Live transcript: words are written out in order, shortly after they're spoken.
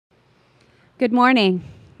Good morning,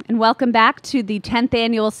 and welcome back to the 10th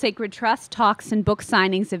Annual Sacred Trust Talks and Book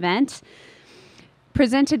Signings event,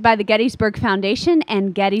 presented by the Gettysburg Foundation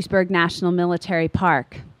and Gettysburg National Military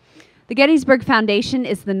Park. The Gettysburg Foundation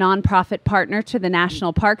is the nonprofit partner to the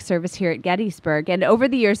National Park Service here at Gettysburg, and over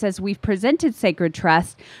the years as we've presented Sacred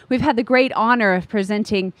Trust, we've had the great honor of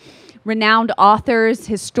presenting renowned authors,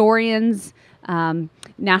 historians,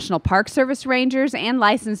 National Park Service rangers, and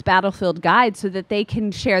licensed battlefield guides so that they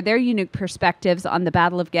can share their unique perspectives on the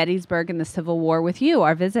Battle of Gettysburg and the Civil War with you,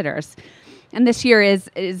 our visitors. And this year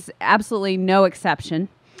is absolutely no exception.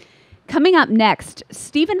 Coming up next,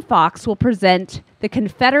 Stephen Fox will present The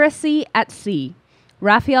Confederacy at Sea,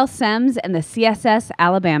 Raphael Semmes and the CSS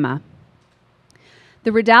Alabama.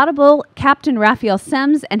 The redoubtable Captain Raphael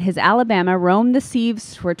Semmes and his Alabama roamed the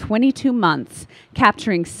seas for 22 months,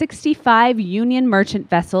 capturing 65 Union merchant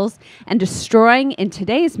vessels and destroying, in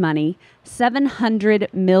today's money,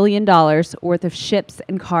 $700 million worth of ships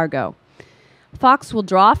and cargo. Fox will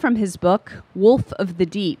draw from his book, Wolf of the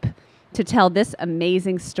Deep, to tell this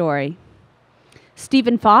amazing story.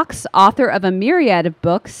 Stephen Fox, author of a myriad of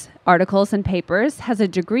books, articles, and papers, has a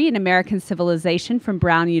degree in American Civilization from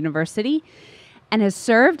Brown University, and has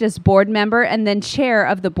served as board member and then chair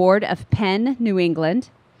of the board of Penn, New England.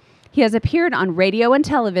 He has appeared on radio and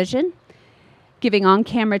television, giving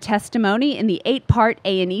on-camera testimony in the 8-part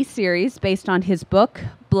A&E series based on his book,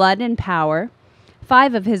 Blood and Power.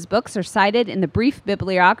 5 of his books are cited in the brief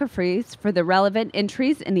bibliographies for the relevant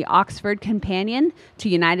entries in the Oxford Companion to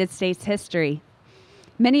United States History.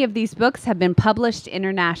 Many of these books have been published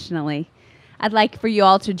internationally. I'd like for you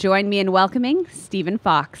all to join me in welcoming Stephen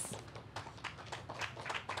Fox.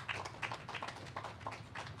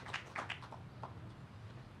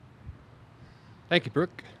 Thank you,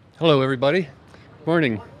 Brooke. Hello, everybody. Good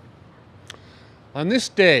morning. On this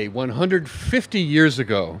day, 150 years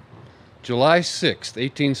ago, July 6th,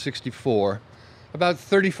 1864, about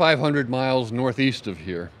 3,500 miles northeast of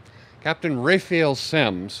here, Captain Raphael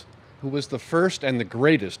Semmes, who was the first and the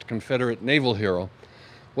greatest Confederate naval hero,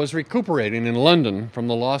 was recuperating in London from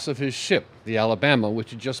the loss of his ship, the Alabama, which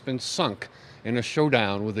had just been sunk in a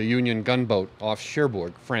showdown with a Union gunboat off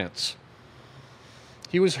Cherbourg, France.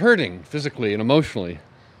 He was hurting physically and emotionally,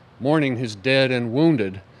 mourning his dead and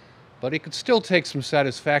wounded, but he could still take some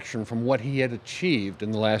satisfaction from what he had achieved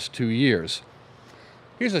in the last 2 years.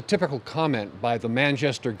 Here's a typical comment by the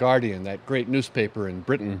Manchester Guardian, that great newspaper in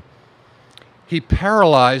Britain. He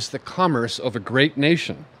paralyzed the commerce of a great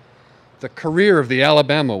nation. The career of the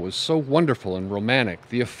Alabama was so wonderful and romantic.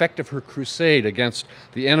 The effect of her crusade against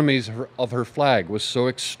the enemies of her flag was so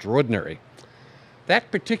extraordinary.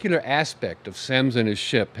 That particular aspect of Semmes and his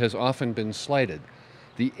ship has often been slighted.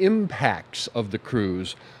 The impacts of the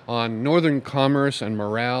cruise on northern commerce and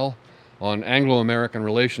morale, on Anglo-American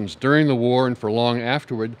relations during the war and for long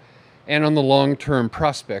afterward, and on the long-term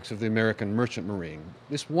prospects of the American merchant marine.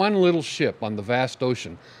 This one little ship on the vast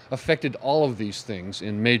ocean affected all of these things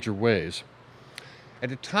in major ways.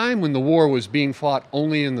 At a time when the war was being fought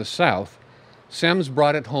only in the South, Semmes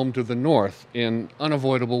brought it home to the North in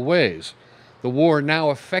unavoidable ways. The war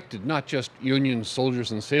now affected not just Union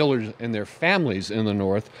soldiers and sailors and their families in the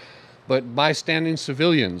North, but bystanding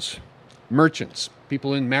civilians, merchants,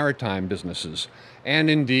 people in maritime businesses,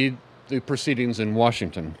 and indeed the proceedings in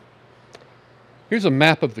Washington. Here's a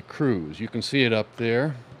map of the cruise. You can see it up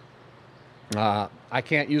there. I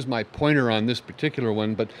can't use my pointer on this particular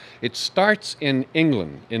one, but it starts in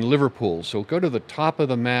England, in Liverpool. So go to the top of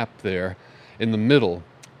the map there in the middle.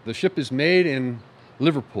 The ship is made in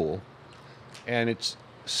Liverpool, and it's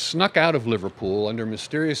snuck out of Liverpool under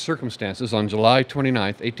mysterious circumstances on July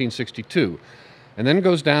 29th, 1862, and then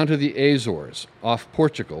goes down to the Azores, off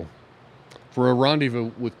Portugal, for a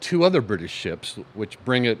rendezvous with 2 other British ships, which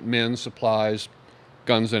bring it men, supplies,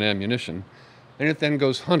 guns, and ammunition, and it then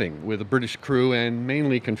goes hunting with a British crew and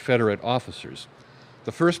mainly Confederate officers.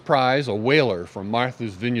 The first prize, a whaler from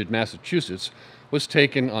Martha's Vineyard, Massachusetts, was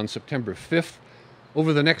taken on September 5th.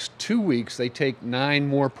 Over the next 2 weeks, they take 9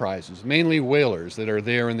 more prizes, mainly whalers that are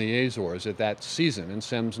there in the Azores at that season, and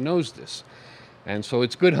Semmes knows this. And so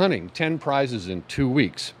it's good hunting, 10 prizes in 2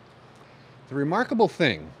 weeks. The remarkable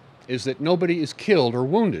thing is that nobody is killed or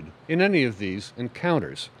wounded in any of these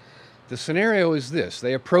encounters. The scenario is this.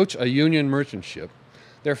 They approach a Union merchant ship.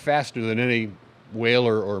 They're faster than any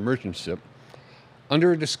whaler or merchant ship,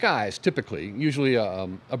 under a disguise, typically, usually a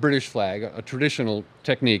British flag, a traditional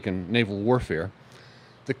technique in naval warfare.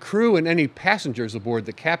 The crew and any passengers aboard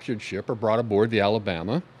the captured ship are brought aboard the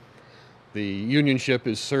Alabama. The Union ship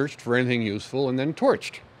is searched for anything useful and then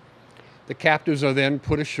torched. The captives are then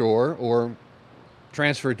put ashore or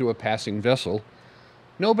transferred to a passing vessel.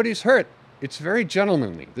 Nobody's hurt. It's very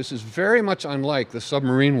gentlemanly. This is very much unlike the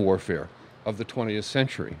submarine warfare of the 20th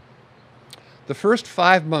century. The first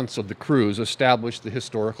 5 months of the cruise established the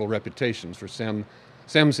historical reputations for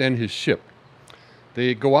Semmes and his ship.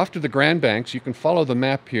 They go off to the Grand Banks. You can follow the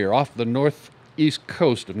map here, off the northeast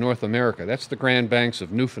coast of North America. That's the Grand Banks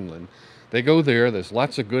of Newfoundland. They go there. There's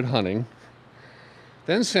lots of good hunting.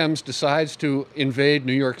 Then Semmes decides to invade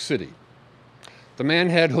New York City. The man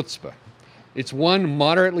had chutzpah. It's one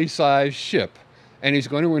moderately sized ship, and he's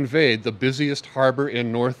going to invade the busiest harbor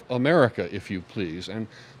in North America, if you please. And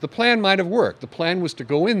the plan might have worked. The plan was to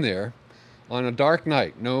go in there on a dark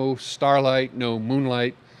night, no starlight, no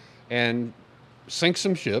moonlight, and sink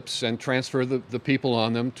some ships and transfer the people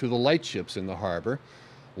on them to the light ships in the harbor,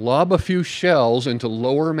 lob a few shells into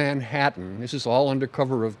lower Manhattan, this is all under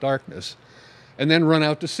cover of darkness, and then run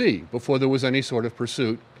out to sea before there was any sort of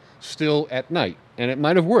pursuit, still at night. And it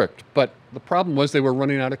might have worked, but the problem was they were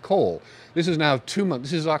running out of coal. This is now 2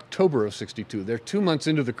 months, this is October of '62. They're 2 months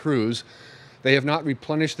into the cruise. They have not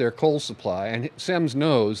replenished their coal supply, and Semmes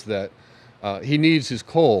knows that he needs his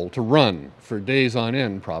coal to run for days on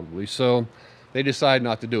end, probably. So they decide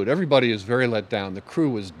not to do it. Everybody is very let down. The crew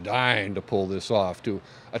was dying to pull this off, to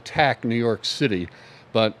attack New York City,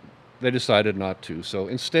 but they decided not to. So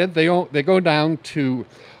instead, they go down to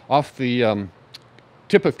off the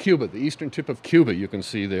tip of Cuba, the eastern tip of Cuba, you can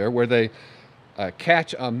see there, where they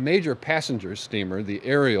catch a major passenger steamer, the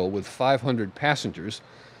Ariel, with 500 passengers.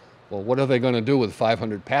 Well, what are they going to do with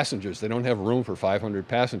 500 passengers? They don't have room for 500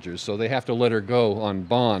 passengers, so they have to let her go on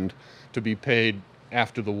bond to be paid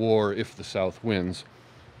after the war if the South wins.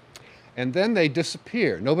 And then they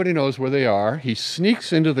disappear. Nobody knows where they are. He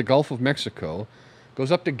sneaks into the Gulf of Mexico,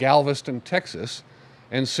 goes up to Galveston, Texas,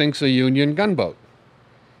 and sinks a Union gunboat.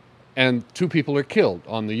 And 2 people are killed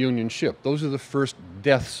on the Union ship. Those are the first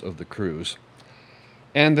deaths of the cruise.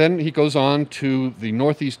 And then he goes on to the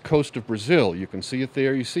northeast coast of Brazil. You can see it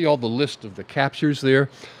there. You see all the list of the captures there.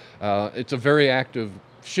 It's a very active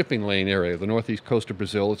shipping lane area, the northeast coast of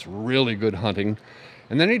Brazil. It's really good hunting.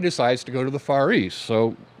 And then he decides to go to the Far East.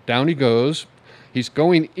 So down he goes. He's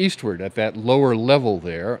going eastward at that lower level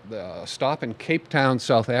there. Stop in Cape Town,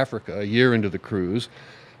 South Africa, a year into the cruise.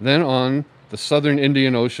 Then on the southern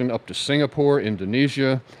Indian Ocean up to Singapore,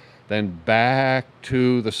 Indonesia. Then back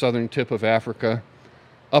to the southern tip of Africa.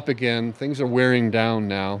 Up again. Things are wearing down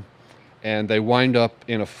now. And they wind up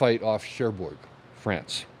in a fight off Cherbourg,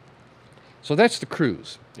 France. So that's the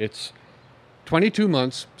cruise. It's 22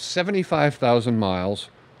 months, 75,000 miles,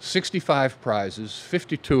 65 prizes,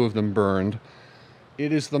 52 of them burned.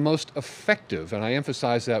 It is the most effective, and I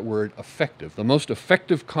emphasize that word effective, the most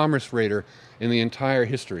effective commerce raider in the entire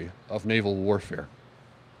history of naval warfare.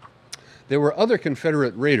 There were other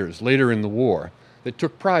Confederate raiders later in the war that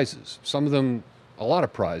took prizes, some of them a lot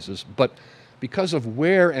of prizes, but because of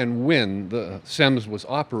where and when the Semmes was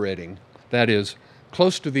operating, that is,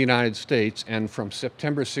 close to the United States, and from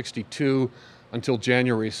September '62 until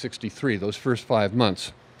January '63, those first 5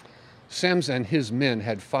 months, Semmes and his men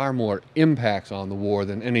had far more impacts on the war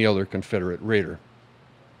than any other Confederate raider.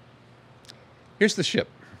 Here's the ship.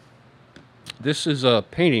 This is a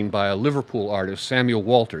painting by a Liverpool artist, Samuel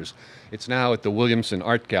Walters. It's now at the Williamson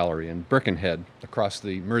Art Gallery in Birkenhead, across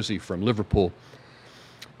the Mersey from Liverpool.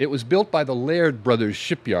 It was built by the Laird Brothers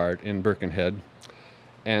shipyard in Birkenhead,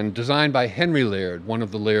 and designed by Henry Laird, one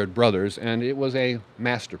of the Laird brothers, and it was a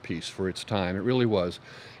masterpiece for its time. It really was.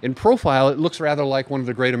 In profile, it looks rather like one of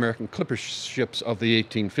the great American clipper ships of the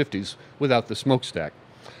 1850s without the smokestack.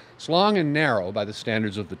 It's long and narrow by the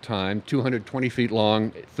standards of the time, 220 feet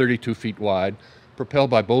long, 32 feet wide,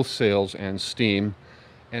 propelled by both sails and steam,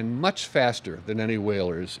 and much faster than any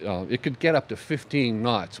whalers. It could get up to 15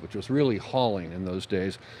 knots, which was really hauling in those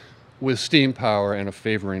days, with steam power and a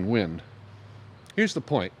favoring wind. Here's the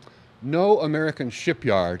point. No American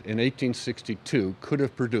shipyard in 1862 could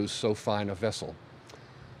have produced so fine a vessel.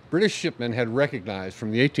 British shipmen had recognized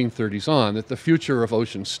from the 1830s on that the future of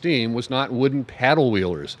ocean steam was not wooden paddle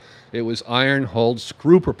wheelers. It was iron-hulled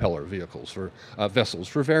screw propeller vessels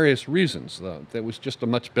for various reasons. That was just a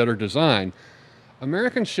much better design.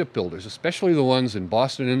 American shipbuilders, especially the ones in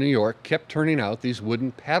Boston and New York, kept turning out these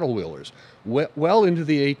wooden paddle wheelers well into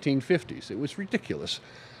the 1850s. It was ridiculous.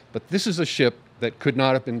 But this is a ship that could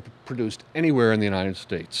not have been produced anywhere in the United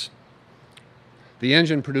States. The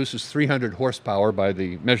engine produces 300 horsepower by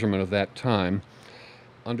the measurement of that time.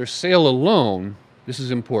 Under sail alone, this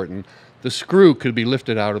is important, the screw could be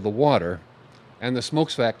lifted out of the water and the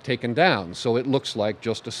smokestack taken down, so it looks like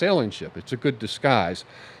just a sailing ship. It's a good disguise.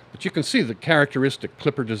 But you can see the characteristic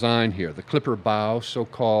clipper design here, the clipper bow,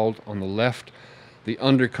 so-called, on the left, the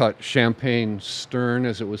undercut champagne stern,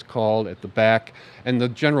 as it was called, at the back, and the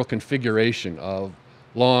general configuration of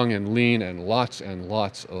long and lean and lots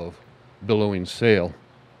of billowing sail.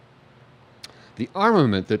 The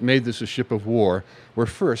armament that made this a ship of war were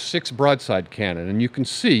first 6 broadside cannon, and you can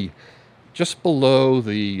see just below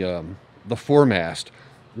the foremast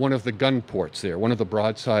one of the gun ports there, one of the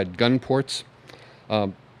broadside gun ports.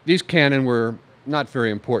 These cannon were not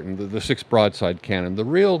very important, the 6 broadside cannon. The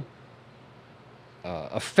real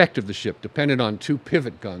effect of the ship depended on 2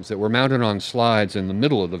 pivot guns that were mounted on slides in the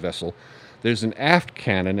middle of the vessel. There's an aft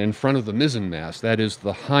cannon in front of the mizzenmast, that is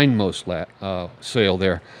the hindmost sail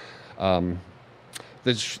there,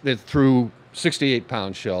 that threw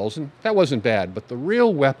 68-pound shells, and that wasn't bad, but the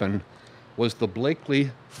real weapon was the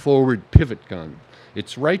Blakely forward pivot gun.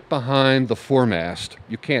 It's right behind the foremast.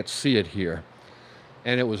 You can't see it here.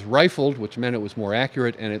 And it was rifled, which meant it was more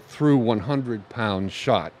accurate, and it threw 100-pound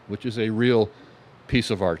shot, which is a real piece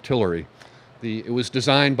of artillery. It was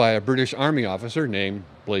designed by a British Army officer named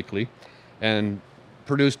Blakely and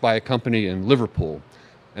produced by a company in Liverpool.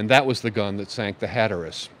 And that was the gun that sank the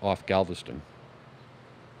Hatteras off Galveston.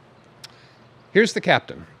 Here's the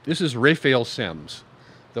captain. This is Raphael Semmes.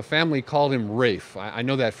 The family called him Rafe. I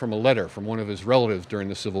know that from a letter from one of his relatives during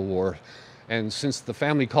the Civil War. And since the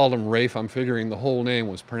family called him Rafe, I'm figuring the whole name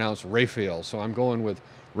was pronounced Raphael, so I'm going with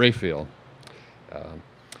Raphael.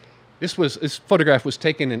 This photograph was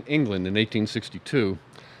taken in England in 1862.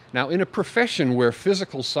 Now, in a profession where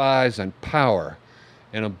physical size and power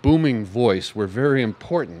and a booming voice were very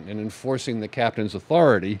important in enforcing the captain's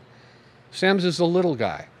authority, Semmes is a little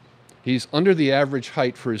guy. He's under the average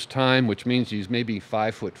height for his time, which means he's maybe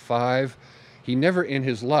 5'5". He never in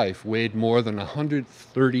his life weighed more than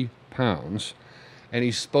 130 pounds, and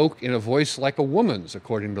he spoke in a voice like a woman's,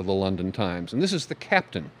 according to the London Times. And this is the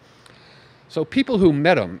captain. So people who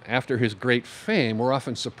met him after his great fame were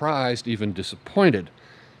often surprised, even disappointed.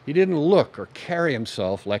 He didn't look or carry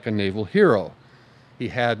himself like a naval hero. He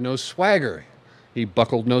had no swagger. He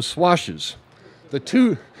buckled no swashes. The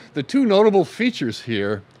two notable features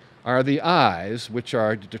here are the eyes, which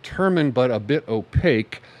are determined but a bit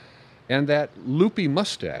opaque, and that loopy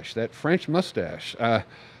mustache, that French mustache.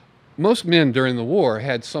 Most men during the war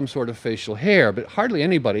had some sort of facial hair, but hardly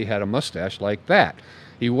anybody had a mustache like that.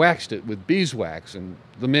 He waxed it with beeswax, and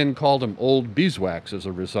the men called him Old Beeswax as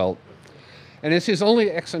a result. And it's his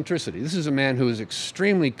only eccentricity. This is a man who is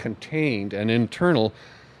extremely contained and internal,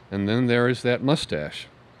 and then there is that mustache.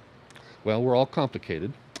 Well, we're all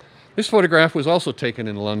complicated. This photograph was also taken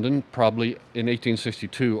in London, probably in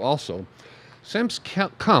 1862 also. Semmes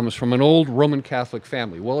comes from an old Roman Catholic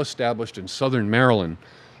family, well established in southern Maryland.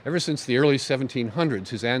 Ever since the early 1700s,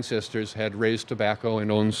 his ancestors had raised tobacco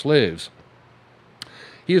and owned slaves.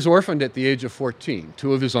 He is orphaned at the age of 14.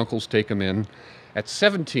 2 of his uncles take him in. At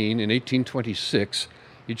 17, in 1826,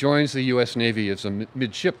 he joins the U.S. Navy as a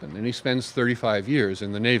midshipman, and he spends 35 years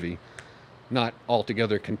in the Navy. Not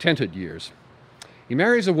altogether contented years. He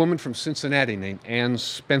marries a woman from Cincinnati named Ann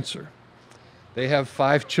Spencer. They have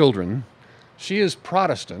 5 children. She is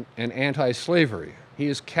Protestant and anti-slavery. He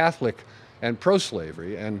is Catholic and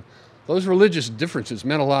pro-slavery, and those religious differences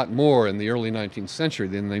meant a lot more in the early 19th century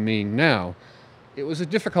than they mean now. It was a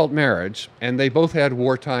difficult marriage, and they both had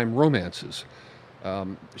wartime romances.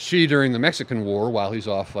 She during the Mexican War while he's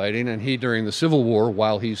off fighting, and he during the Civil War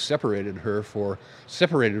while he separated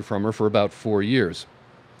from her for about 4 years.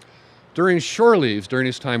 During shore leaves, during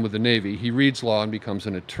his time with the Navy, he reads law and becomes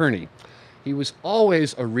an attorney. He was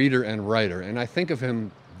always a reader and writer, and I think of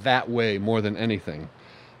him that way more than anything.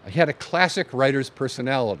 He had a classic writer's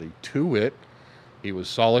personality, to wit, he was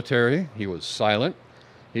solitary, he was silent,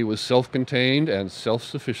 he was self-contained and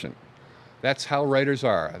self-sufficient. That's how writers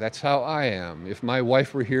are. That's how I am. If my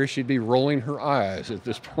wife were here, she'd be rolling her eyes at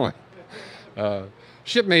this point.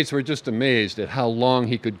 Shipmates were just amazed at how long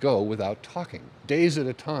he could go without talking, days at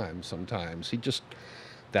a time sometimes.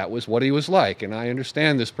 That was what he was like, and I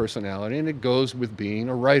understand this personality, and it goes with being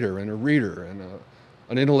a writer and a reader and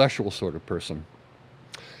an intellectual sort of person.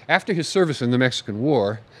 After his service in the Mexican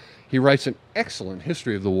War, he writes an excellent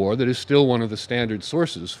history of the war that is still one of the standard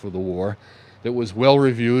sources for the war, that was well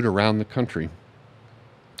reviewed around the country.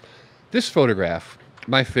 This photograph,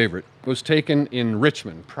 my favorite, was taken in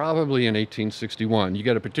Richmond, probably in 1861. You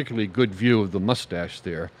get a particularly good view of the mustache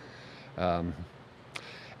there. And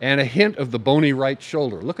a hint of the bony right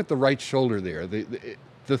shoulder. Look at the right shoulder there.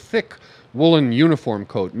 The thick woolen uniform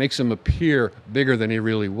coat makes him appear bigger than he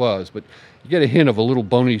really was, but you get a hint of a little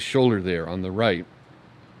bony shoulder there on the right.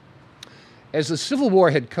 As the Civil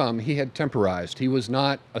War had come, he had temporized. He was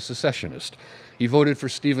not a secessionist. He voted for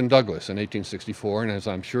Stephen Douglas in 1864, and as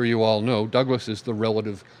I'm sure you all know, Douglas is the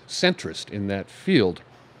relative centrist in that field.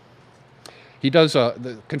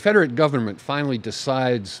 The Confederate government finally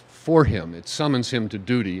decides for him. It summons him to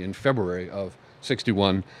duty in February of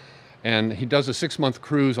 61, and he does a 6-month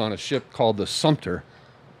cruise on a ship called the Sumter,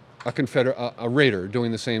 a raider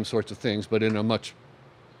doing the same sorts of things, but in a much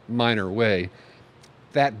minor way.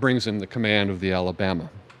 That brings him the command of the Alabama.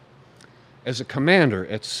 As a commander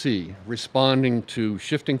at sea, responding to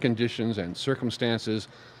shifting conditions and circumstances,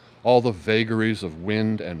 all the vagaries of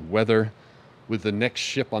wind and weather, with the next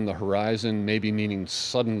ship on the horizon maybe meaning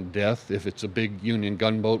sudden death if it's a big Union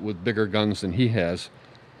gunboat with bigger guns than he has.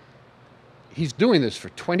 He's doing this for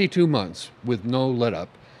 22 months with no let-up,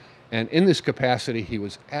 and in this capacity he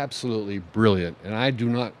was absolutely brilliant, and I do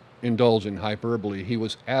not indulge in hyperbole. He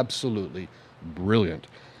was absolutely brilliant,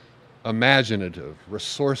 imaginative,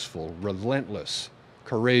 resourceful, relentless,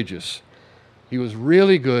 courageous. He was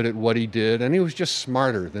really good at what he did, and he was just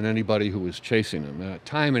smarter than anybody who was chasing him.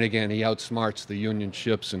 Time and again, he outsmarts the Union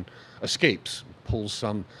ships and escapes, pulls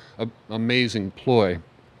some amazing ploy.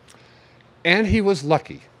 And he was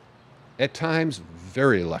lucky, at times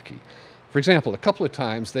very lucky. For example, a couple of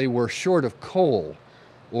times they were short of coal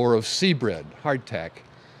or of sea bread, hardtack.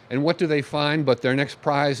 And what do they find? But their next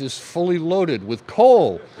prize is fully loaded with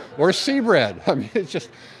coal or sea bread. I mean, it's just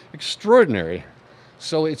extraordinary.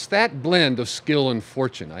 So it's that blend of skill and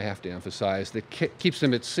fortune, I have to emphasize, that keeps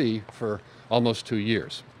them at sea for almost 2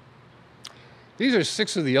 years. These are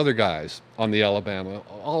 6 of the other guys on the Alabama,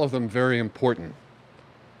 all of them very important.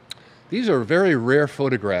 These are very rare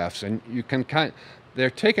photographs, and they're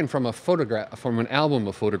taken from an album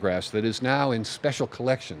of photographs that is now in special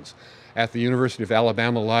collections at the University of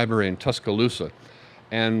Alabama Library in Tuscaloosa.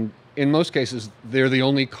 And in most cases, they're the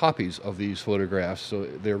only copies of these photographs, so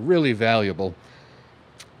they're really valuable.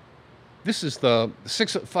 This is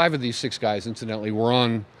 5 of these 6 guys, incidentally, were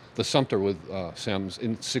on the Sumter with Semmes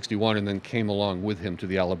in 61 and then came along with him to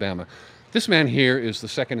the Alabama. This man here is the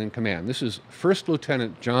second in command. This is First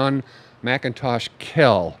Lieutenant John McIntosh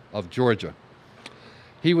Kell of Georgia.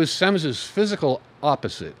 He was Semmes's physical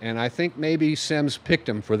opposite, and I think maybe Semmes picked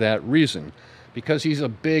him for that reason, because he's a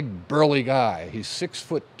big, burly guy. He's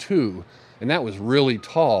 6'2", and that was really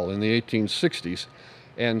tall in the 1860s,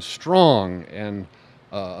 and strong, and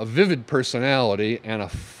a vivid personality, and a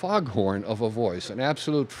foghorn of a voice, an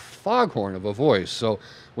absolute foghorn of a voice. So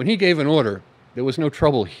when he gave an order, there was no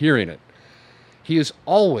trouble hearing it. He is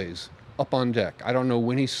always up on deck. I don't know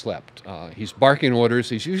when he slept. He's barking orders.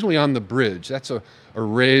 He's usually on the bridge. That's a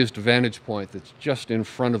raised vantage point that's just in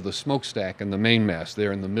front of the smokestack and the mainmast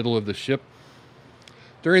there in the middle of the ship.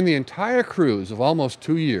 During the entire cruise of almost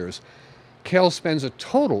 2 years, Kell spends a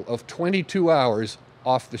total of 22 hours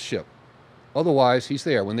off the ship. Otherwise, he's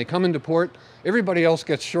there. When they come into port, everybody else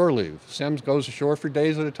gets shore leave. Semmes goes ashore for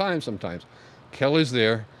days at a time sometimes. Kell is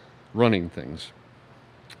there running things.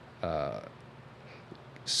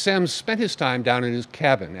 Semmes spent his time down in his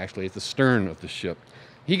cabin, actually at the stern of the ship.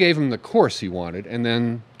 He gave him the course he wanted, and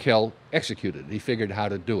then Kell executed. He figured how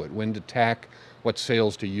to do it, when to tack, what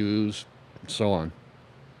sails to use, and so on.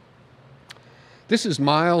 This is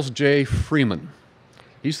Miles J. Freeman.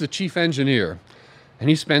 He's the chief engineer, and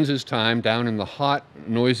he spends his time down in the hot,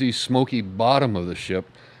 noisy, smoky bottom of the ship,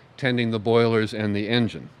 tending the boilers and the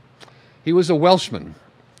engine. He was a Welshman.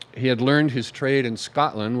 He had learned his trade in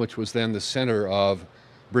Scotland, which was then the center of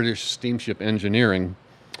British steamship engineering.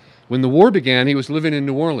 When the war began, he was living in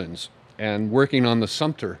New Orleans and working on the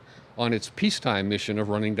Sumter on its peacetime mission of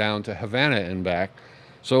running down to Havana and back.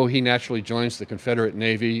 So he naturally joins the Confederate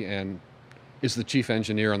Navy and is the chief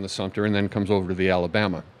engineer on the Sumter, and then comes over to the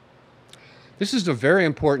Alabama. This is a very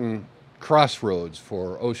important crossroads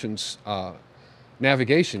for ocean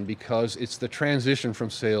navigation, because it's the transition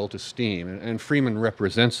from sail to steam, and Freeman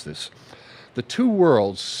represents this. The two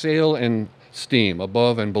worlds, sail and steam,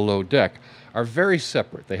 above and below deck, are very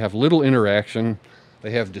separate. They have little interaction,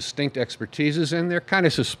 they have distinct expertises, and they're kind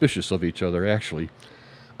of suspicious of each other, actually.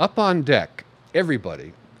 Up on deck,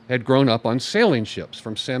 everybody had grown up on sailing ships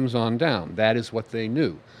from Semmes on down. That is what they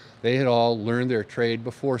knew. They had all learned their trade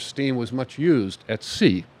before steam was much used at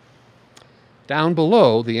sea. Down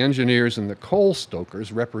below, the engineers and the coal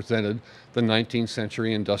stokers represented the 19th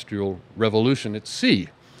century industrial revolution at sea.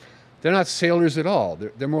 They're not sailors at all.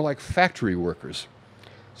 They're more like factory workers.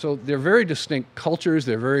 So they're very distinct cultures,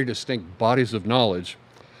 they're very distinct bodies of knowledge.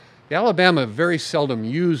 The Alabama very seldom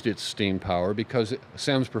used its steam power because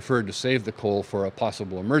Semmes preferred to save the coal for a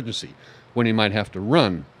possible emergency when he might have to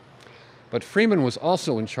run. But Freeman was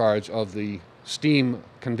also in charge of the steam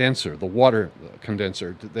condenser, the water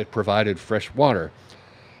condenser that provided fresh water.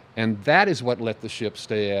 And that is what let the ship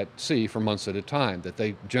stay at sea for months at a time, that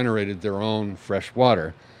they generated their own fresh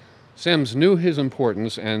water. Semmes knew his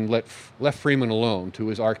importance and left Freeman alone to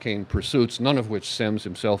his arcane pursuits, none of which Semmes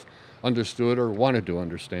himself understood or wanted to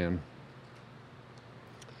understand.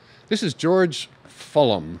 This is George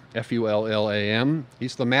Fullam, F-U-L-L-A-M.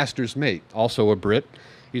 He's the master's mate, also a Brit.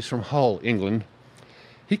 He's from Hull, England.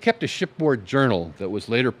 He kept a shipboard journal that was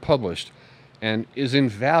later published and is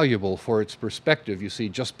invaluable for its perspective, you see,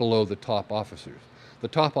 just below the top officers. The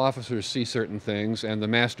top officers see certain things, and the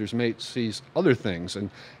master's mate sees other things and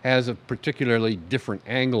has a particularly different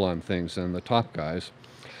angle on things than the top guys.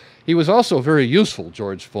 He was also very useful,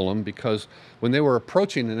 George Fullam, because when they were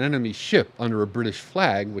approaching an enemy ship under a British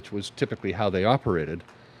flag, which was typically how they operated,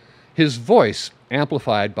 his voice,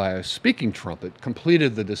 amplified by a speaking trumpet,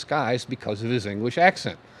 completed the disguise because of his English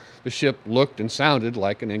accent. The ship looked and sounded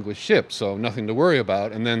like an English ship, so nothing to worry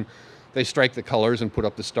about. And then they strike the colors and put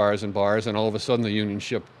up the stars and bars, and all of a sudden the Union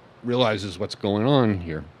ship realizes what's going on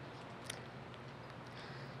here.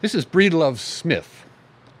 This is Breedlove Smith,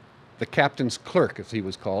 the captain's clerk, as he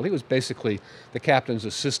was called. He was basically the captain's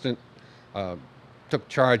assistant, took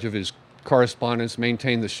charge of his correspondence,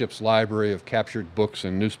 maintained the ship's library of captured books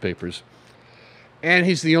and newspapers. And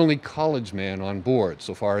he's the only college man on board,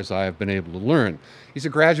 so far as I have been able to learn. He's a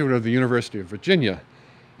graduate of the University of Virginia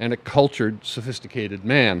and a cultured, sophisticated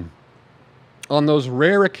man. On those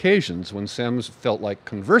rare occasions when Semmes felt like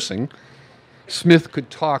conversing, Smith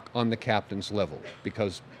could talk on the captain's level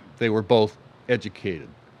because they were both educated,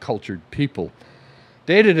 cultured people.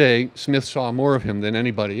 Day to day, Smith saw more of him than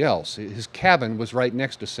anybody else. His cabin was right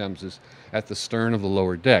next to Semmes's at the stern of the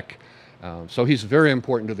lower deck. So he's very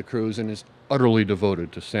important to the crews and is utterly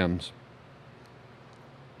devoted to Semmes.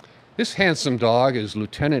 This handsome dog is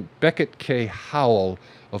Lieutenant Beckett K. Howell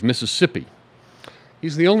of Mississippi.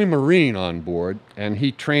 He's the only Marine on board, and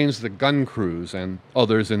he trains the gun crews and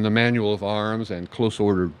others in the manual of arms and close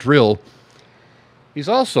order drill. He's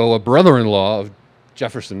also a brother-in-law of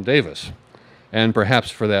Jefferson Davis, and perhaps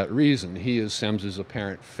for that reason, he is Semmes's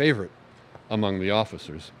apparent favorite among the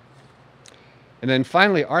officers. And then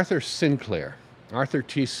finally, Arthur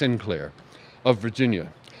T. Sinclair of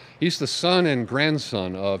Virginia. He's the son and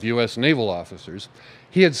grandson of U.S. naval officers.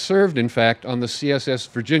 He had served, in fact, on the CSS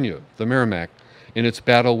Virginia, the Merrimack, in its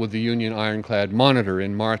battle with the Union ironclad Monitor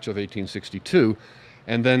in March of 1862,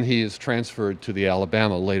 and then he is transferred to the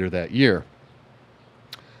Alabama later that year.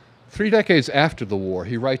 3 decades after the war,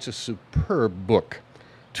 he writes a superb book,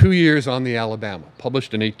 2 Years on the Alabama,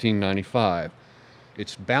 published in 1895.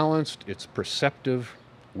 It's balanced, it's perceptive,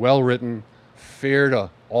 well-written, fair to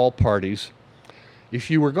all parties. If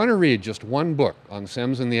you were going to read just one book on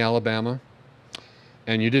Semmes and the Alabama,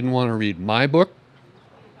 and you didn't want to read my book,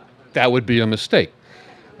 that would be a mistake.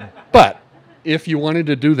 But if you wanted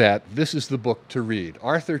to do that, this is the book to read.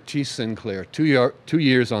 Arthur T. Sinclair, 2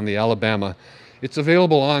 Years on the Alabama. It's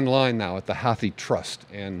available online now at the Hathi Trust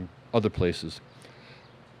and other places.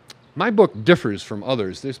 My book differs from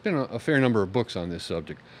others. There's been a fair number of books on this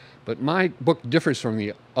subject, but my book differs from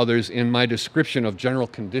the others in my description of general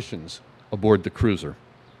conditions aboard the cruiser.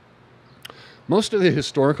 Most of the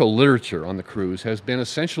historical literature on the cruise has been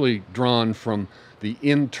essentially drawn from the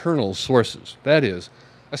internal sources. That is,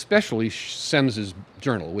 especially Semmes's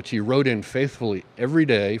journal, which he wrote in faithfully every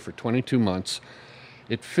day for 22 months.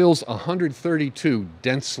 It fills 132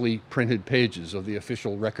 densely printed pages of the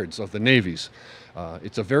official records of the navies.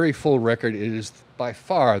 It's a very full record. It is by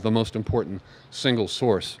far the most important single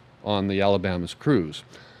source on the Alabama's cruise.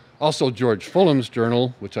 Also George Fullam's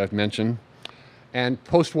journal, which I've mentioned, and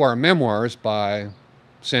post-war memoirs by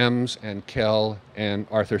Semmes and Kell and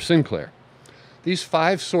Arthur Sinclair. These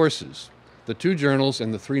 5 sources, the 2 journals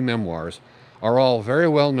and the 3 memoirs, are all very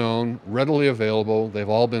well known, readily available. They've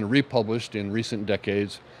all been republished in recent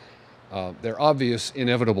decades. They're obvious,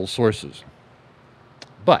 inevitable sources.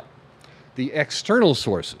 But the external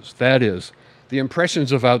sources, that is, the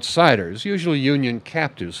impressions of outsiders, usually Union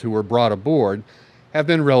captives who were brought aboard, have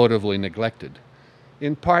been relatively neglected,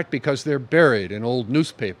 in part because they're buried in old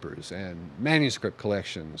newspapers and manuscript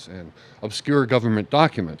collections and obscure government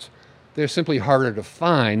documents. They're simply harder to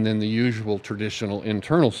find than the usual traditional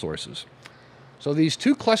internal sources. So these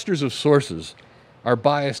 2 clusters of sources are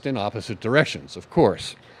biased in opposite directions, of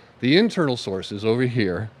course. The internal sources over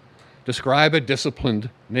here describe a disciplined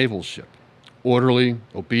naval ship, orderly,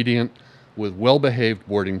 obedient, with well-behaved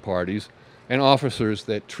boarding parties and officers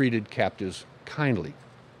that treated captives kindly.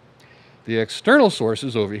 The external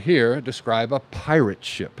sources over here describe a pirate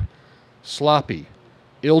ship, sloppy,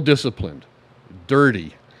 ill-disciplined,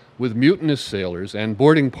 dirty, with mutinous sailors and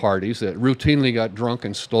boarding parties that routinely got drunk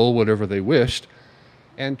and stole whatever they wished,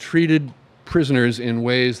 and treated prisoners in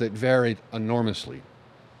ways that varied enormously.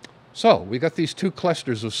 So we got these two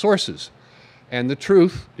clusters of sources, and the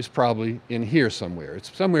truth is probably in here somewhere.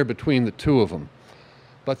 It's somewhere between the two of them.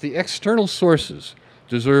 But the external sources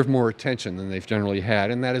deserve more attention than they've generally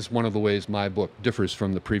had, and that is one of the ways my book differs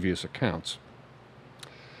from the previous accounts.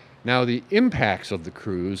 Now, the impacts of the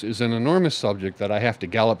cruise is an enormous subject that I have to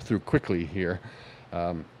gallop through quickly here.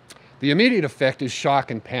 The immediate effect is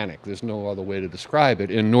shock and panic. There's no other way to describe it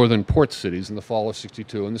in northern port cities in the fall of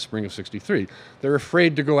 '62 and the spring of '63. They're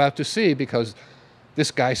afraid to go out to sea because this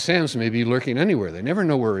guy Semmes may be lurking anywhere. They never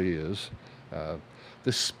know where he is.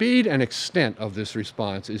 The speed and extent of this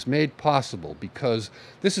response is made possible because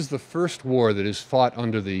this is the first war that is fought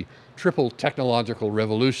under the triple technological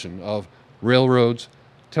revolution of railroads,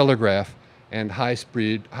 telegraph, and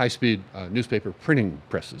high-speed newspaper printing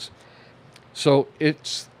presses. So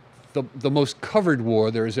it's the most covered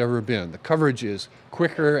war there has ever been. The coverage is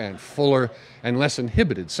quicker and fuller and less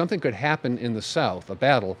inhibited. Something could happen in the South, a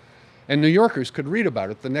battle, and New Yorkers could read about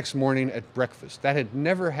it the next morning at breakfast. That had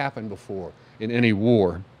never happened before in any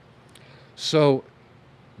war. So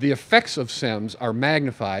the effects of Semmes are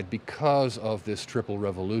magnified because of this triple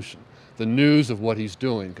revolution. The news of what he's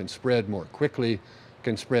doing can spread more quickly,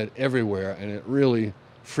 can spread everywhere, and it really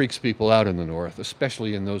freaks people out in the North,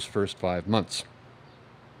 especially in those first 5 months.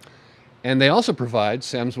 And they also provide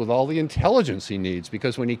Semmes with all the intelligence he needs,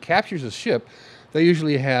 because when he captures a ship, they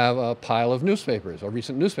usually have a pile of newspapers, or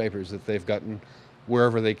recent newspapers that they've gotten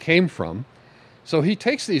wherever they came from. So he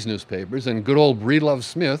takes these newspapers, and good old Breedlove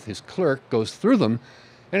Smith, his clerk, goes through them,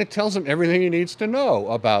 and it tells him everything he needs to know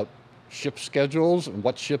about ship schedules and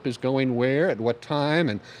what ship is going where at what time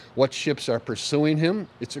and what ships are pursuing him.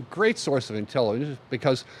 It's a great source of intelligence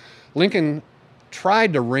because Lincoln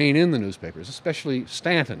tried to rein in the newspapers, especially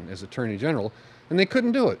Stanton as Attorney General, and they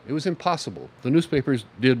couldn't do it. It was impossible. The newspapers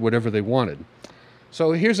did whatever they wanted.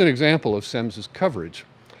 So here's an example of Semmes's coverage.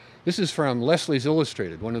 This is from Leslie's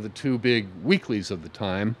Illustrated, one of the two big weeklies of the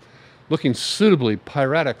time, looking suitably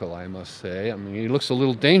piratical, I must say. I mean, he looks a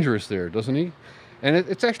little dangerous there, doesn't he? And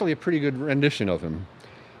it's actually a pretty good rendition of him.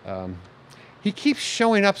 He keeps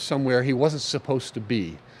showing up somewhere he wasn't supposed to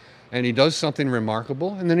be, and he does something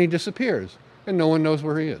remarkable, and then he disappears, and no one knows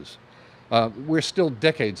where he is. We're still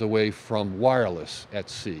decades away from wireless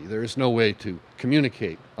at sea. There is no way to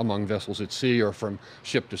communicate among vessels at sea or from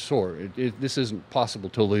ship to shore. This isn't possible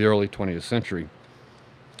till the early 20th century.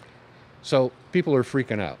 So people are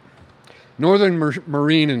freaking out. Northern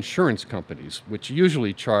marine insurance companies, which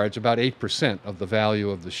usually charge about 8% of the value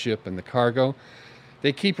of the ship and the cargo,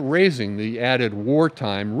 they keep raising the added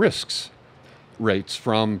wartime risks rates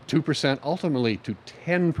from 2% ultimately to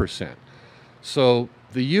 10%. So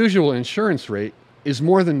the usual insurance rate is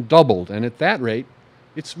more than doubled, and at that rate,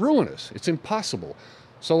 it's ruinous. It's impossible.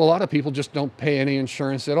 So a lot of people just don't pay any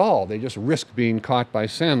insurance at all. They just risk being caught by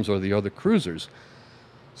Semmes or the other cruisers.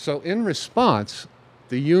 So in response,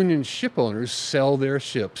 the Union ship owners sell their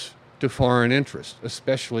ships to foreign interests,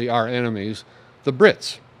 especially our enemies, the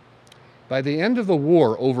Brits. By the end of the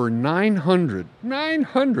war, over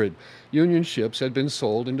 900 Union ships had been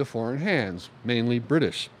sold into foreign hands, mainly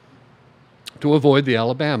British, to avoid the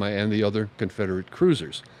Alabama and the other Confederate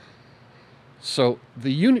cruisers. So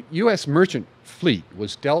the U.S. merchant fleet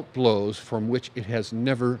was dealt blows from which it has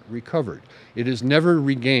never recovered. It has never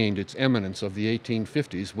regained its eminence of the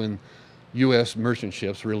 1850s when U.S. merchant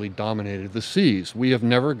ships really dominated the seas. We have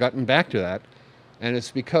never gotten back to that, and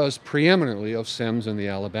it's because preeminently of Semmes and the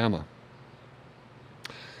Alabama.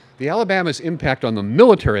 The Alabama's impact on the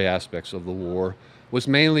military aspects of the war was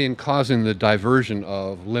mainly in causing the diversion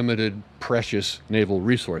of limited, precious naval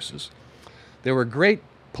resources. There were great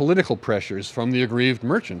political pressures from the aggrieved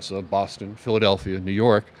merchants of Boston, Philadelphia, New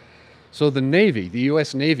York. So the Navy, the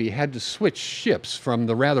U.S. Navy, had to switch ships from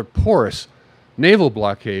the rather porous naval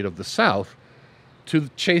blockade of the South to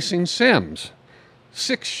chasing Semmes.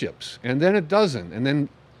 6 ships, and then a dozen, and then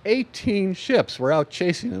 18 ships were out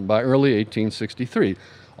chasing them by early 1863,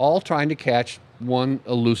 all trying to catch one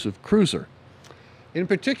elusive cruiser. In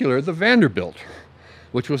particular, the Vanderbilt,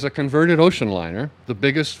 which was a converted ocean liner, the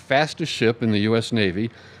biggest, fastest ship in the U.S. Navy,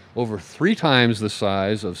 over 3 times the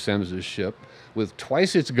size of Semmes's ship, with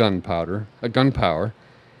twice its gunpower,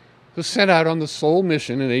 was sent out on the sole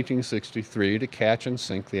mission in 1863 to catch and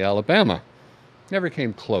sink the Alabama. Never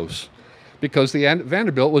came close, because the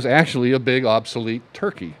Vanderbilt was actually a big obsolete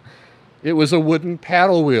turkey. It was a wooden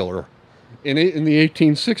paddle wheeler in the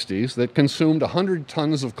 1860s that consumed 100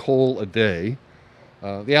 tons of coal a day,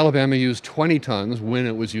 The Alabama used 20 tons when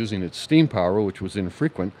it was using its steam power, which was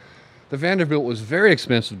infrequent. The Vanderbilt was very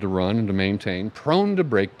expensive to run and to maintain, prone to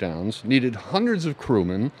breakdowns, needed hundreds of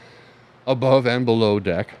crewmen above and below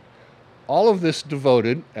deck. All of this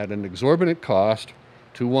devoted at an exorbitant cost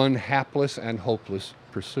to one hapless and hopeless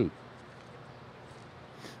pursuit.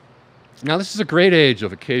 Now, this is a great age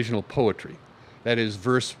of occasional poetry, that is,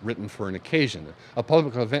 verse written for an occasion. A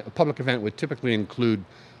public event would typically include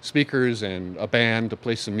speakers and a band to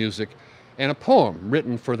play some music, and a poem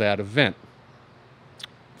written for that event.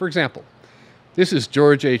 For example, this is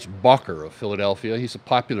George H. Balker of Philadelphia. He's a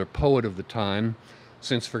popular poet of the time,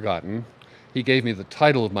 since forgotten. He gave me the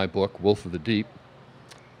title of my book, Wolf of the Deep.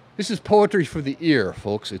 This is poetry for the ear,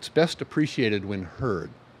 folks. It's best appreciated when heard.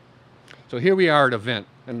 So here we are at an event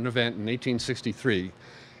in 1863,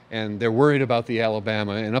 and they're worried about the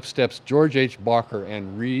Alabama, and up steps George H. Balker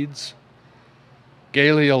and reads,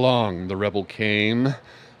 "Gaily along the rebel came,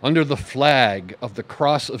 under the flag of the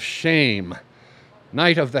cross of shame.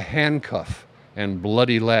 Night of the handcuff and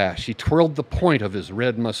bloody lash, he twirled the point of his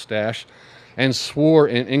red mustache and swore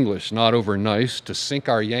in English not over nice to sink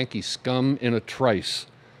our Yankee scum in a trice.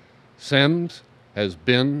 Semmes has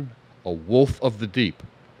been a wolf of the deep.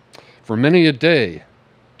 For many a day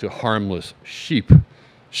to harmless sheep.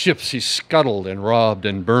 Ships he scuttled and robbed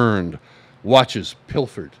and burned, watches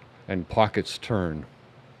pilfered and pockets turned."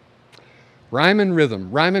 Rhyme and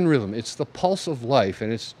rhythm, it's the pulse of life,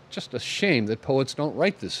 and it's just a shame that poets don't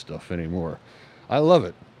write this stuff anymore. I love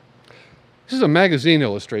it. This is a magazine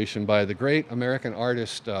illustration by the great American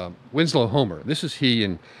artist Winslow Homer. This is he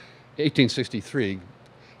in 1863.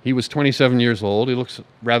 He was 27 years old. He looks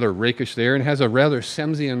rather rakish there and has a rather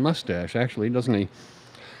Semmesian mustache, actually, doesn't he?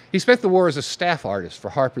 He spent the war as a staff artist for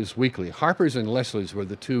Harper's Weekly. Harper's and Leslie's were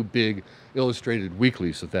the two big illustrated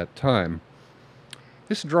weeklies at that time.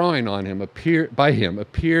 This drawing on him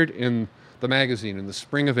appeared in the magazine in the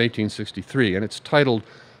spring of 1863, and it's titled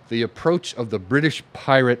 "The Approach of the British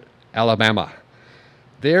Pirate Alabama."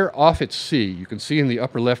 There off at sea, you can see in the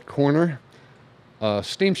upper left corner, a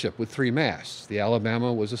steamship with 3 masts. The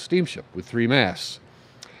Alabama was a steamship with 3 masts.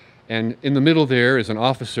 And in the middle there is an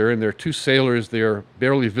officer, and there are 2 sailors there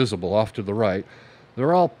barely visible off to the right.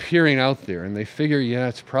 They're all peering out there, and they figure, yeah,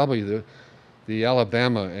 it's probably the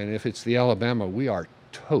Alabama, and if it's the Alabama, we are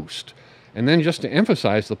toast. And then, just to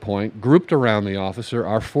emphasize the point, grouped around the officer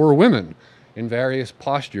are 4 women in various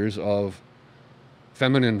postures of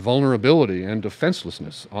feminine vulnerability and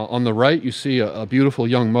defenselessness. On the right, you see a beautiful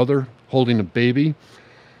young mother holding a baby.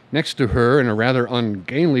 Next to her, in a rather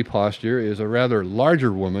ungainly posture, is a rather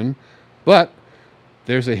larger woman, but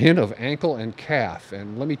there's a hint of ankle and calf.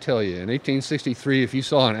 And let me tell you, in 1863, if you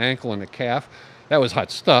saw an ankle and a calf, that was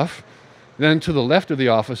hot stuff. Then to the left of the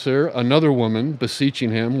officer, another woman beseeching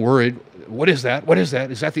him, worried, "What is that? What is that?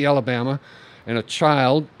 Is that the Alabama?" And a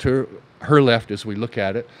child to her left as we look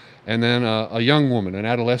at it. And then a young woman, an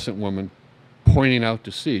adolescent woman, pointing out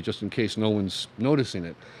to sea, just in case no one's noticing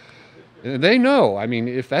it. And they know, I mean,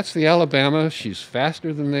 if that's the Alabama, she's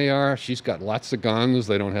faster than they are. She's got lots of guns.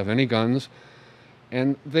 They don't have any guns.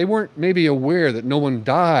 And they weren't maybe aware that no one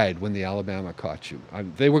died when the Alabama caught you.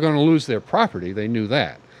 They were going to lose their property. They knew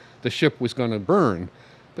that. The ship was going to burn,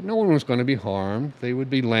 but no one was going to be harmed. They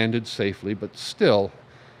would be landed safely, but still,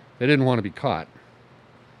 they didn't want to be caught.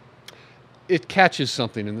 It catches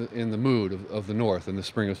something in the mood of the North in the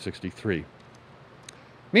spring of '63.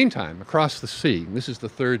 Meantime, across the sea, this is the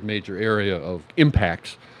 3rd major area of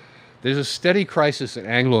impacts, there's a steady crisis in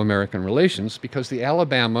Anglo-American relations because the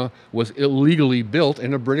Alabama was illegally built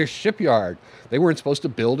in a British shipyard. They weren't supposed to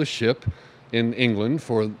build a ship in England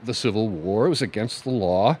for the Civil War. It was against the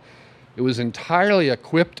law. It was entirely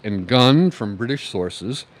equipped and gunned from British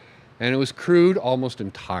sources, and it was crewed almost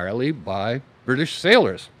entirely by British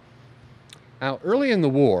sailors. Now, early in the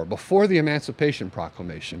war, before the Emancipation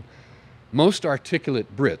Proclamation, most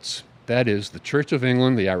articulate Brits, that is, the Church of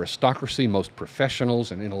England, the aristocracy, most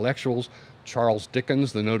professionals and intellectuals, Charles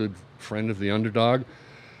Dickens, the noted friend of the underdog,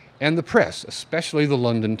 and the press, especially the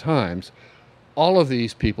London Times, all of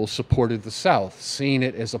these people supported the South, seeing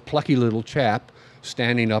it as a plucky little chap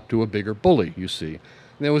standing up to a bigger bully, you see. And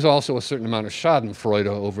there was also a certain amount of schadenfreude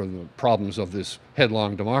over the problems of this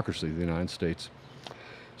headlong democracy of the United States.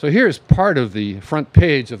 So here's part of the front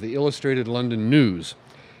page of the Illustrated London News.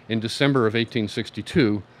 In December of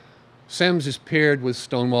 1862, Semmes is paired with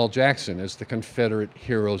Stonewall Jackson as the Confederate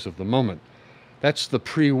heroes of the moment. That's the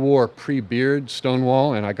pre-war, pre-beard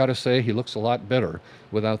Stonewall, and I got to say, he looks a lot better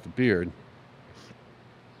without the beard.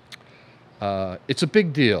 It's a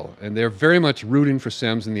big deal, and they're very much rooting for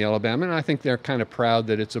Semmes in the Alabama, and I think they're kind of proud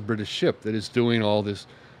that it's a British ship that is doing all this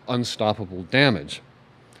unstoppable damage.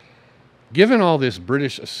 Given all this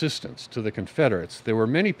British assistance to the Confederates, there were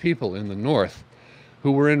many people in the North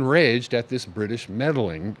who were enraged at this British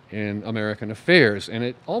meddling in American affairs, and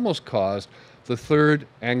it almost caused the Third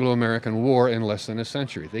Anglo-American War in less than a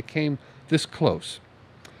century. They came this close.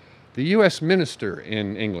 The U.S. minister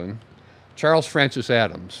in England, Charles Francis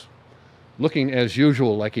Adams, looking as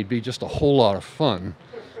usual like he'd be just a whole lot of fun,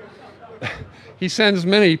 he sends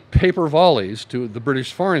many paper volleys to the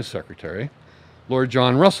British Foreign Secretary, Lord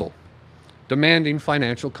John Russell, demanding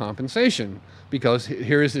financial compensation because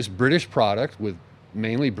here is this British product with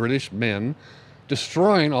mainly British men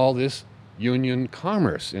destroying all this Union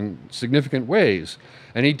commerce in significant ways,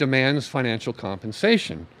 and he demands financial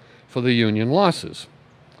compensation for the Union losses.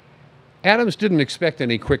 Adams didn't expect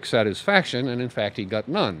any quick satisfaction, and in fact he got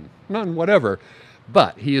none whatever,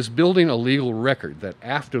 but he is building a legal record that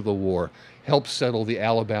after the war helped settle the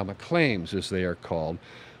Alabama claims, as they are called,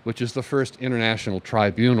 which is the first international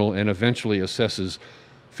tribunal and eventually assesses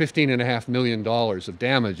 $15.5 million of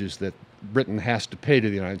damages that Britain has to pay to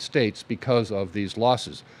the United States because of these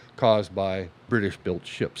losses caused by British-built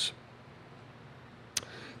ships.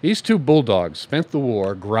 These two bulldogs spent the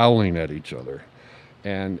war growling at each other,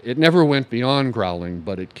 and it never went beyond growling,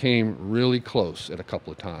 but it came really close at a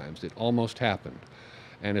couple of times. It almost happened.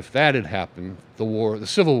 And if that had happened, the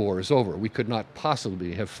Civil War is over. We could not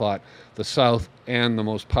possibly have fought the South and the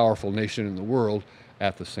most powerful nation in the world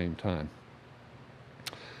at the same time.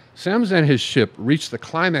 Semmes and his ship reached the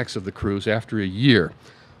climax of the cruise after a year,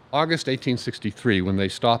 August 1863, when they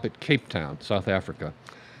stop at Cape Town, South Africa.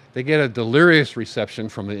 They get a delirious reception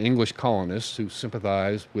from the English colonists who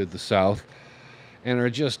sympathize with the South and are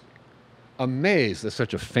just amazed that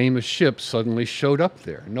such a famous ship suddenly showed up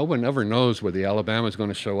there. No one ever knows where the Alabama is going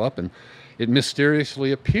to show up, and it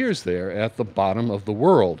mysteriously appears there at the bottom of the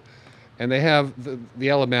world. And they have, the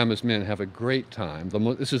Alabama's men have a great time.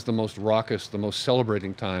 This is the most raucous, the most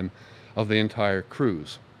celebrating time of the entire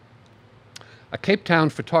cruise. A Cape Town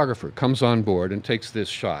photographer comes on board and takes this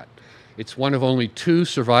shot. It's one of only 2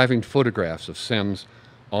 surviving photographs of Semmes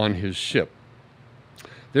on his ship.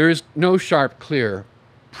 There is no sharp, clear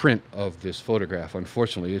print of this photograph,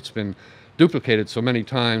 unfortunately. It's been duplicated so many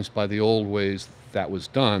times by the old ways that was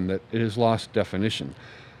done that it has lost definition.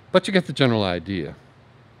 But you get the general idea.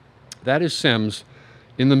 That is Semmes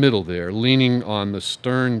in the middle there, leaning on the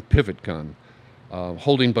stern pivot gun,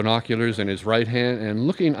 holding binoculars in his right hand and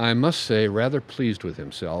looking, I must say, rather pleased with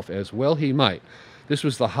himself, as well he might. This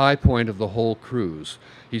was the high point of the whole cruise.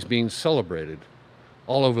 He's being celebrated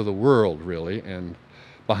all over the world, really, and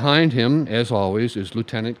behind him, as always, is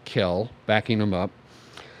Lieutenant Kell, backing him up.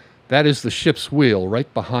 That is the ship's wheel,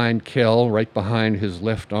 right behind Kell, right behind his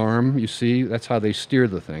left arm, you see. That's how they steer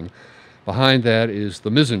the thing. Behind that is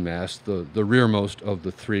the mizzenmast, the rearmost of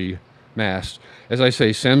the 3 masts. As I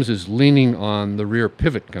say, Semmes is leaning on the rear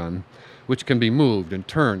pivot gun, which can be moved and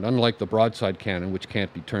turned, unlike the broadside cannon, which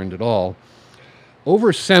can't be turned at all.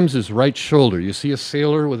 Over Semmes's right shoulder, you see a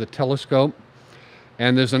sailor with a telescope,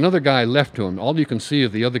 and there's another guy left to him. All you can see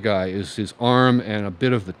of the other guy is his arm and a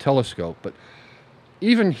bit of the telescope. But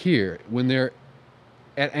even here, when they're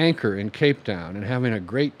at anchor in Cape Town and having a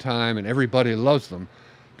great time and everybody loves them,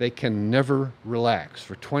 they can never relax.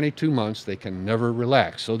 For 22 months, they can never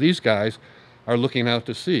relax. So these guys are looking out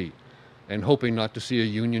to sea and hoping not to see a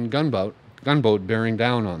Union gunboat bearing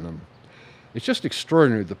down on them. It's just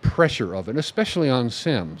extraordinary, the pressure of it, especially on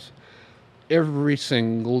Semmes. Every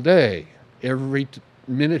single day, every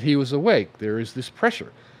minute he was awake, there is this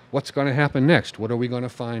pressure. What's going to happen next? What are we going to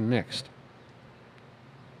find next?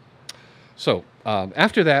 So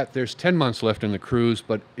after that, there's 10 months left in the cruise,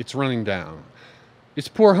 but it's running down. It's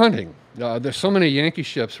poor hunting. There's so many Yankee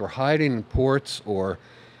ships were hiding in ports or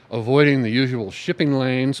avoiding the usual shipping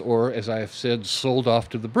lanes or, as I have said, sold off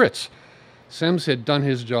to the Brits. Semmes had done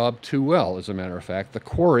his job too well, as a matter of fact. The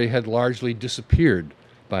quarry had largely disappeared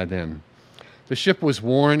by then. The ship was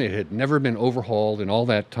worn. It had never been overhauled in all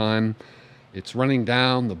that time. It's running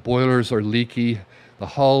down. The boilers are leaky. The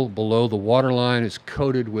hull below the waterline is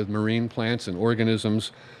coated with marine plants and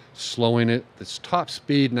organisms, slowing it. Its top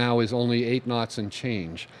speed now is only 8 knots and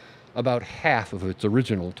change, about half of its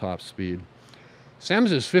original top speed.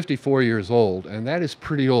 Semmes is 54 years old, and that is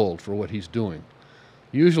pretty old for what he's doing.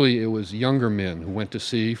 Usually it was younger men who went to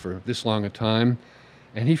sea for this long a time,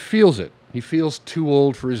 and he feels it. He feels too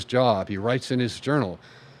old for his job. He writes in his journal.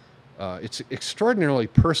 It's extraordinarily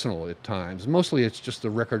personal at times. Mostly it's just a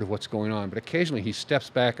record of what's going on, but occasionally he steps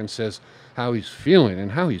back and says how he's feeling,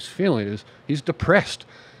 and how he's feeling is he's depressed.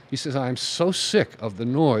 He says, I'm so sick of the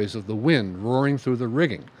noise of the wind roaring through the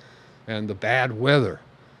rigging and the bad weather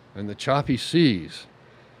and the choppy seas.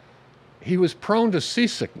 He was prone to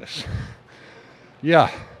seasickness.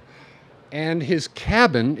 Yeah. And his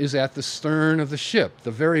cabin is at the stern of the ship,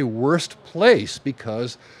 the very worst place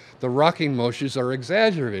because the rocking motions are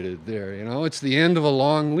exaggerated there. You know, it's the end of a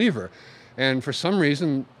long lever. And for some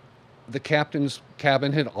reason, the captain's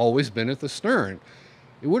cabin had always been at the stern.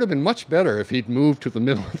 It would have been much better if he'd moved to the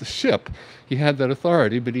middle of the ship. He had that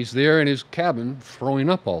authority, but he's there in his cabin throwing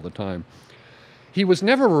up all the time. He was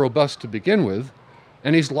never robust to begin with,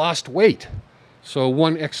 and he's lost weight. So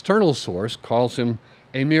one external source calls him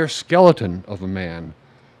a mere skeleton of a man.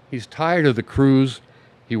 He's tired of the cruise.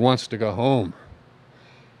 He wants to go home.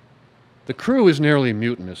 The crew is nearly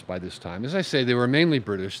mutinous by this time. As I say, they were mainly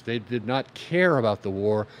British. They did not care about the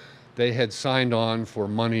war. They had signed on for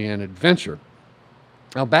money and adventure.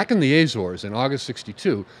 Now, back in the Azores in August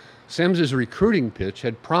 62, Semmes's recruiting pitch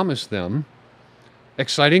had promised them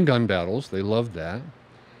exciting gun battles, they loved that,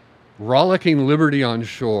 rollicking liberty on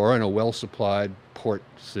shore in a well-supplied port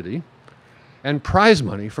city, and prize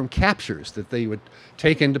money from captures that they would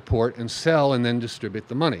take into port and sell and then distribute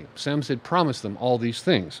the money. Semmes had promised them all these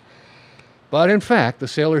things. But in fact, the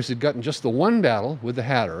sailors had gotten just the one battle with the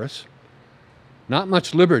Hatteras, not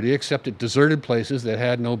much liberty except at deserted places that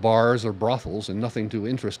had no bars or brothels and nothing to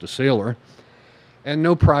interest a sailor, and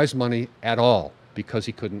no prize money at all because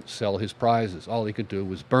he couldn't sell his prizes. All he could do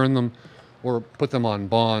was burn them or put them on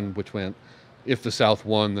bond, which meant if the South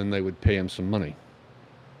won, then they would pay him some money.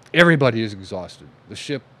 Everybody is exhausted. The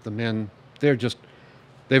ship, the men,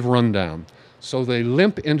 they've run down. So they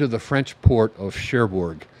limp into the French port of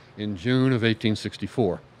Cherbourg in June of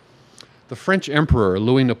 1864. The French Emperor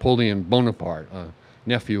Louis Napoleon Bonaparte, a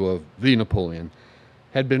nephew of the Napoleon,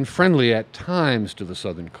 had been friendly at times to the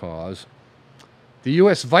Southern cause. The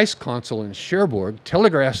U.S. vice consul in Cherbourg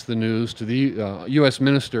telegraphs the news to the U.S.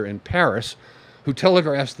 minister in Paris, who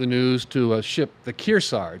telegraphs the news to a ship, the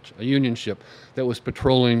Kearsarge, a Union ship that was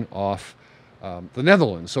patrolling off the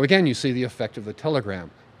Netherlands. So again, you see the effect of the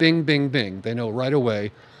telegram. Bing, bing, bing. They know right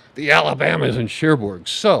away the Alabama's in Cherbourg.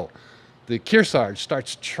 So the Kearsarge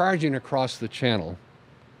starts charging across the channel.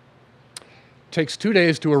 Takes 2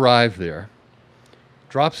 days to arrive there,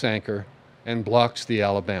 drops anchor, and blocks the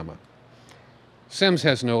Alabama. Semmes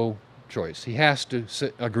has no choice. He has to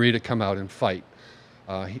agree to come out and fight.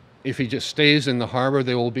 If he just stays in the harbor,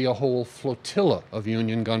 there will be a whole flotilla of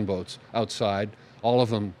Union gunboats outside, all of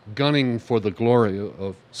them gunning for the glory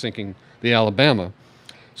of sinking the Alabama.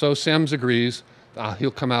 So Semmes agrees.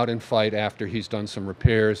 He'll come out and fight after he's done some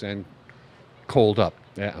repairs and coaled up,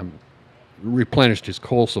 replenished his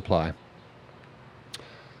coal supply.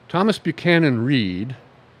 Thomas Buchanan Reed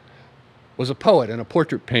was a poet and a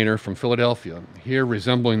portrait painter from Philadelphia, here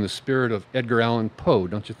resembling the spirit of Edgar Allan Poe,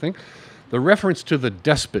 don't you think? The reference to the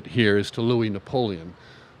despot here is to Louis Napoleon,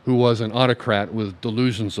 who was an autocrat with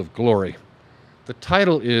delusions of glory. The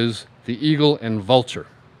title is The Eagle and Vulture.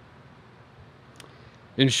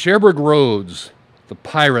 In Cherbourg roads, the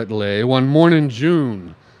pirate lay one morn in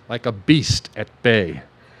June, like a beast at bay,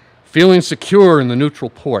 feeling secure in the neutral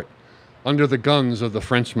port, under the guns of the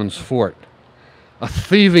Frenchman's fort. A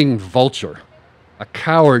thieving vulture, a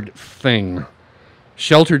coward thing,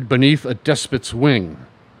 sheltered beneath a despot's wing.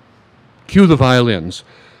 Cue the violins.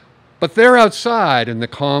 But there outside in the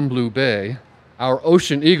calm blue bay, our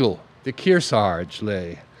ocean eagle, the Kearsarge,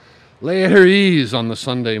 lay at her ease on the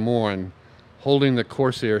Sunday morn, holding the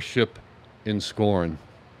corsair ship in scorn.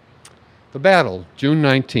 The battle, June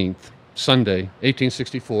 19th, Sunday,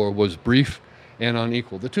 1864, was brief and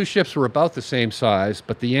unequal. The two ships were about the same size,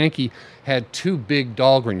 but the Yankee had two big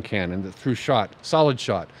Dahlgren cannon that threw solid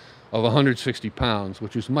shot of 160 pounds,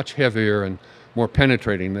 which was much heavier and more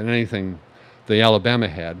penetrating than anything the Alabama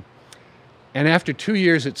had. And after 2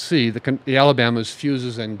 years at sea, the Alabama's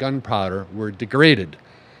fuses and gunpowder were degraded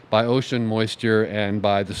by ocean moisture and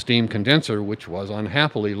by the steam condenser, which was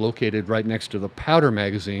unhappily located right next to the powder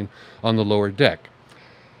magazine on the lower deck.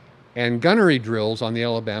 And gunnery drills on the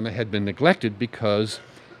Alabama had been neglected because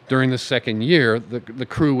during the second year, the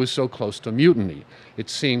crew was so close to mutiny. It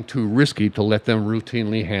seemed too risky to let them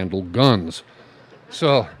routinely handle guns.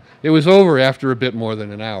 So it was over after a bit more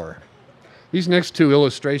than an hour. These next two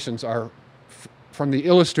illustrations are from the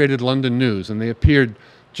Illustrated London News, and they appeared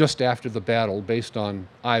just after the battle based on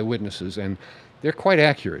eyewitnesses, and they're quite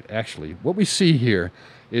accurate, actually. What we see here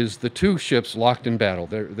is the two ships locked in battle.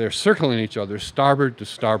 They're circling each other, starboard to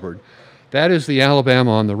starboard. That is the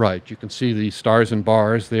Alabama on the right. You can see the stars and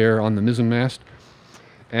bars there on the mizzenmast,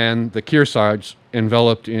 and the Kearsarge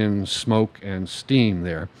enveloped in smoke and steam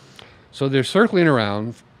there. So they're circling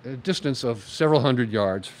around a distance of several hundred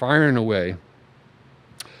yards, firing away.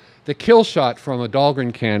 The kill shot from a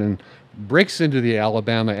Dahlgren cannon breaks into the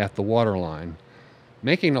Alabama at the waterline,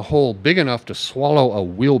 making a hole big enough to swallow a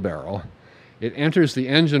wheelbarrow. It enters the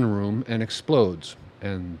engine room and explodes.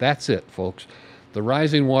 And that's it, folks. The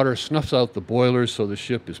rising water snuffs out the boilers, so the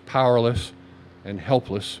ship is powerless and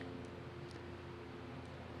helpless.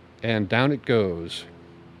 And down it goes,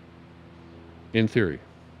 in theory.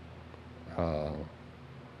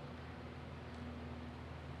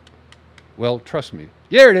 Well, trust me.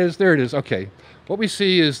 There it is, there it is. Okay. What we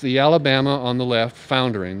see is the Alabama on the left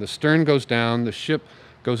foundering. The stern goes down, the ship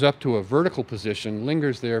goes up to a vertical position,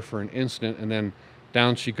 lingers there for an instant, and then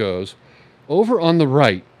down she goes. Over on the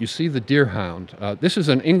right, you see the Deerhound. This is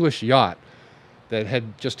an English yacht that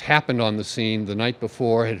had just happened on the scene the night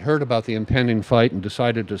before, had heard about the impending fight and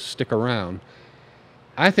decided to stick around.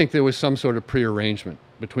 I think there was some sort of prearrangement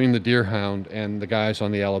between the Deerhound and the guys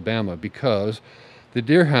on the Alabama, because the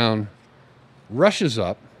Deerhound rushes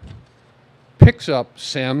up, picks up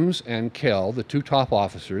Semmes and Kell, the two top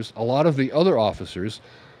officers, a lot of the other officers,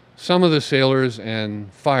 some of the sailors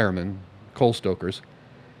and firemen, coal stokers,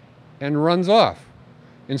 and runs off.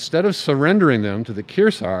 Instead of surrendering them to the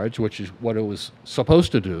Kearsarge, which is what it was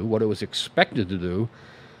supposed to do, what it was expected to do,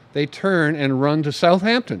 they turn and run to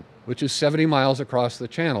Southampton, which is 70 miles across the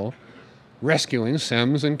channel, rescuing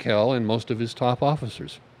Semmes and Kell and most of his top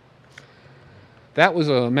officers. That was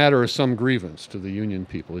a matter of some grievance to the Union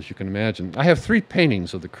people, as you can imagine. I have 3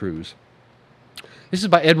 paintings of the cruise. This is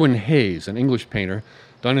by Edwin Hayes, an English painter,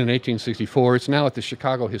 done in 1864. It's now at the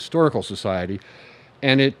Chicago Historical Society,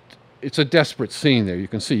 and it's a desperate scene there. You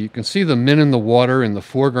can see the men in the water in the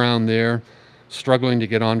foreground there, struggling to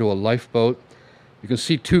get onto a lifeboat. You can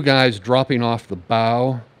see 2 guys dropping off the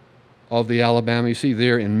bow of the Alabama. You see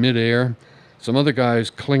there in midair, some other guys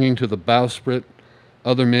clinging to the bowsprit,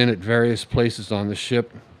 other men at various places on the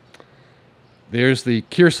ship. There's the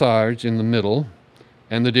Kearsarge in the middle,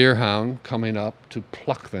 and the Deerhound coming up to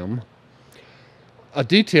pluck them. A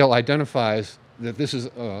detail identifies that this is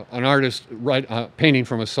an artist painting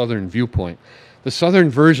from a southern viewpoint. The southern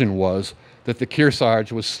version was that the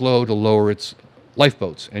Kearsarge was slow to lower its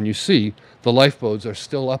lifeboats, and you see the lifeboats are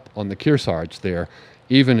still up on the Kearsarge there,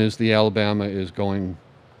 even as the Alabama is going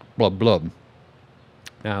blub blub.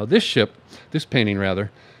 Now this painting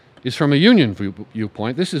rather, is from a Union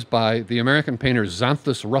viewpoint. This is by the American painter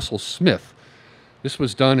Xanthus Russell Smith. This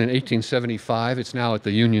was done in 1875. It's now at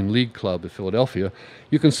the Union League Club of Philadelphia.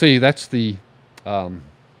 You can see that's the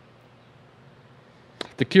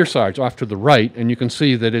Kearsarge off to the right, and you can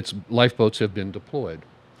see that its lifeboats have been deployed.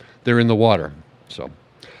 They're in the water.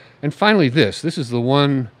 And finally this is the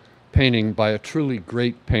one painting by a truly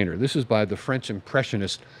great painter. This is by the French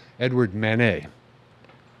Impressionist Edward Manet.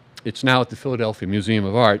 It's now at the Philadelphia Museum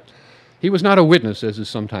of Art. He was not a witness, as is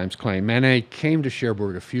sometimes claimed. Manet came to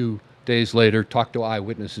Cherbourg a few days later, talked to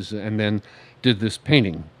eyewitnesses, and then did this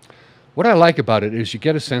painting. What I like about it is you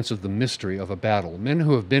get a sense of the mystery of a battle. Men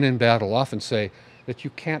who have been in battle often say that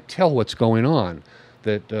you can't tell what's going on,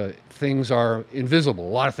 that things are invisible.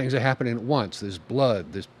 A lot of things are happening at once. There's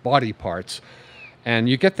blood, there's body parts, and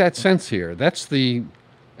you get that sense here. That's the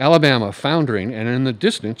Alabama foundering, and in the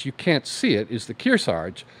distance, you can't see it, is the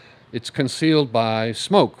Kearsarge. It's concealed by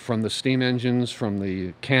smoke from the steam engines, from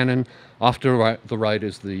the cannon. Off to the right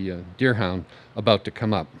is the Deerhound about to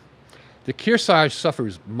come up. The Kearsarge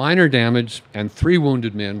suffers minor damage and 3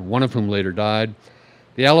 wounded men, one of whom later died.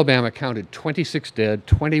 The Alabama counted 26 dead,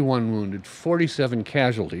 21 wounded, 47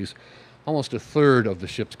 casualties, almost a third of the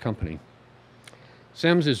ship's company.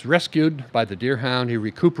 Semmes is rescued by the Deerhound. He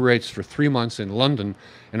recuperates for 3 months in London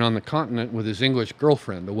and on the continent with his English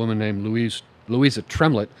girlfriend, a woman named Louisa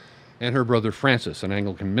Tremlett, and her brother Francis, an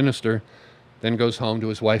Anglican minister, then goes home to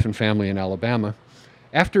his wife and family in Alabama.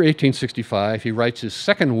 After 1865, he writes his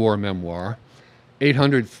second war memoir,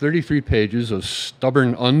 833 pages of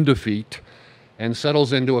stubborn undefeat, and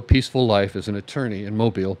settles into a peaceful life as an attorney in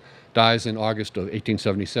Mobile, dies in August of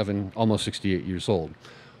 1877, almost 68 years old.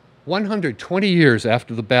 120 years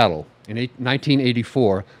after the battle, in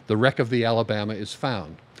 1984, the wreck of the Alabama is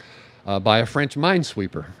found by a French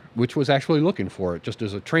minesweeper, which was actually looking for it just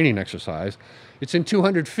as a training exercise. It's in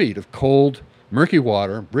 200 feet of cold, murky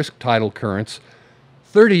water, brisk tidal currents.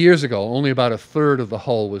 30 years ago, only about a third of the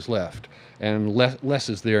hull was left, and less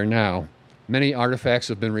is there now. Many artifacts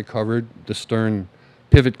have been recovered, the stern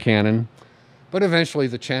pivot cannon, but eventually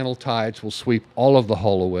the channel tides will sweep all of the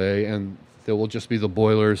hull away, and there will just be the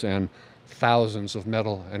boilers and thousands of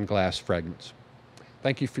metal and glass fragments.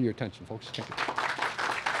 Thank you for your attention, folks. Thank you.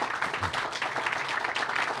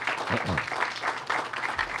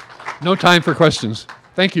 No time for questions.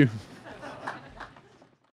 Thank you.